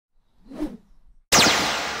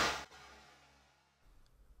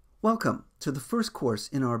Welcome to the first course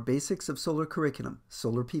in our Basics of Solar curriculum,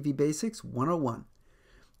 Solar PV Basics 101.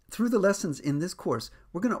 Through the lessons in this course,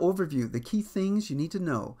 we're going to overview the key things you need to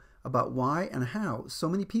know about why and how so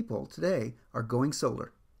many people today are going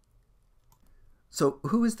solar. So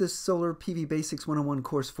who is this Solar PV Basics 101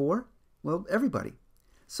 course for? Well, everybody.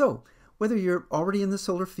 So whether you're already in the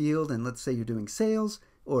solar field and let's say you're doing sales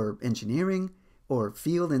or engineering or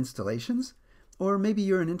field installations, or maybe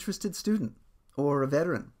you're an interested student or a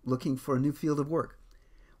veteran looking for a new field of work,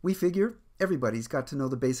 we figure everybody's got to know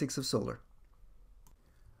the basics of solar.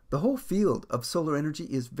 The whole field of solar energy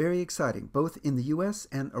is very exciting, both in the US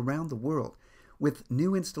and around the world, with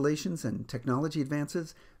new installations and technology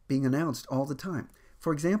advances being announced all the time.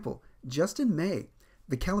 For example, just in May,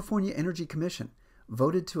 the California Energy Commission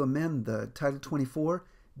voted to amend the Title 24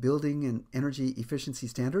 Building and Energy Efficiency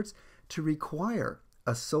Standards to require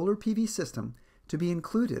a solar PV system to be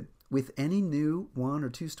included with any new 1- or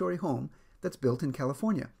 2-story home that's built in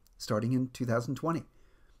California, starting in 2020.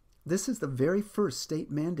 This is the very first state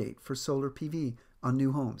mandate for solar PV on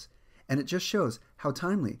new homes, and it just shows how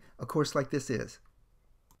timely a course like this is.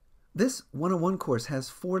 This 101 course has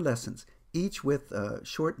 4 lessons, each with a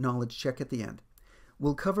short knowledge check at the end.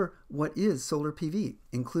 We'll cover what is solar PV,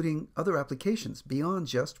 including other applications beyond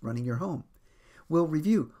just running your home. We'll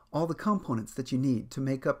review all the components that you need to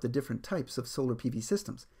make up the different types of solar PV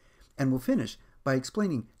systems. And we'll finish by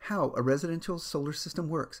explaining how a residential solar system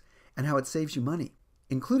works and how it saves you money,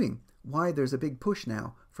 including why there's a big push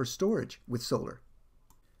now for storage with solar.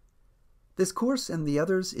 This course and the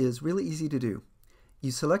others is really easy to do.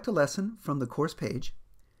 You select a lesson from the course page.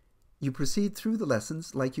 You proceed through the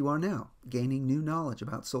lessons like you are now, gaining new knowledge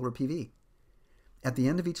about solar PV. At the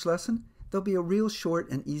end of each lesson, there'll be a real short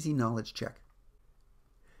and easy knowledge check.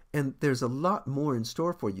 And there's a lot more in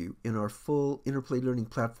store for you in our full Interplay learning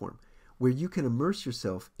platform, where you can immerse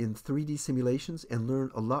yourself in 3D simulations and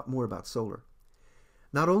learn a lot more about solar.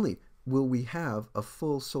 Not only will we have a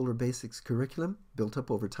full solar basics curriculum built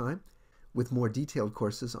up over time, with more detailed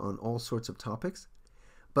courses on all sorts of topics,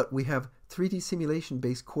 but we have 3D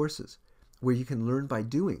simulation-based courses where you can learn by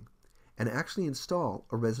doing and actually install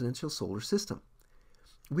a residential solar system.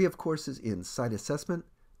 We have courses in site assessment,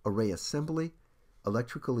 array assembly,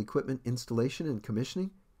 electrical equipment installation and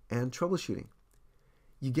commissioning, and troubleshooting.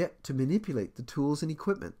 You get to manipulate the tools and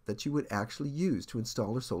equipment that you would actually use to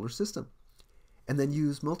install a solar system, and then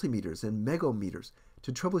use multimeters and megometers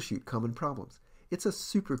to troubleshoot common problems. It's a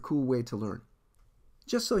super cool way to learn.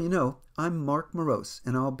 Just so you know, I'm Mrohs,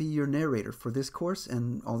 and I'll be your narrator for this course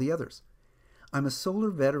and all the others. I'm a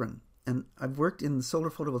solar veteran, and I've worked in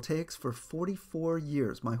solar photovoltaics for 44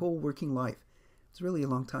 years, my whole working life. It's really a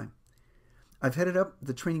long time. I've headed up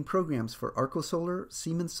the training programs for Arco Solar,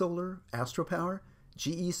 Siemens Solar, Astropower,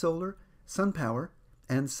 GE Solar, SunPower,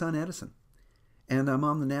 and SunEdison. And I'm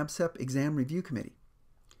on the NABCEP exam review committee.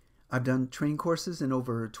 I've done training courses in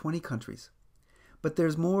over 20 countries. But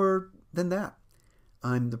there's more than that.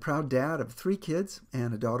 I'm the proud dad of 3 kids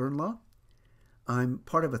and a daughter-in-law. I'm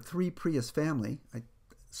part of a 3 Prius family. I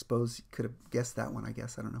suppose you could have guessed that one, I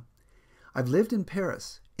don't know. I've lived in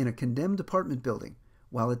Paris in a condemned apartment building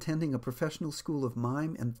while attending a professional school of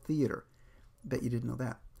mime and theater. Bet you didn't know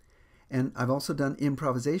that. And I've also done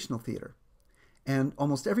improvisational theater. And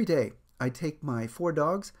almost every day, I take my 4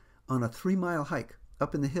 dogs on a 3-mile hike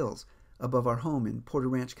up in the hills above our home in Porter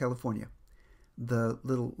Ranch, California. The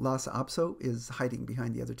little Lhasa Apso is hiding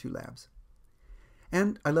behind the other 2 labs.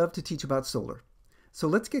 And I love to teach about solar. So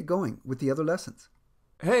let's get going with the other lessons.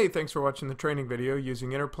 Hey, thanks for watching the training video using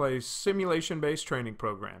Interplay's simulation-based training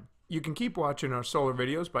program. You can keep watching our solar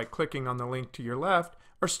videos by clicking on the link to your left,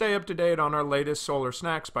 or stay up to date on our latest solar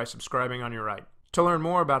snacks by subscribing on your right. To learn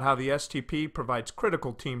more about how the STP provides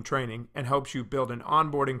critical team training and helps you build an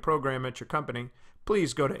onboarding program at your company,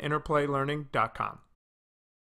 please go to interplaylearning.com.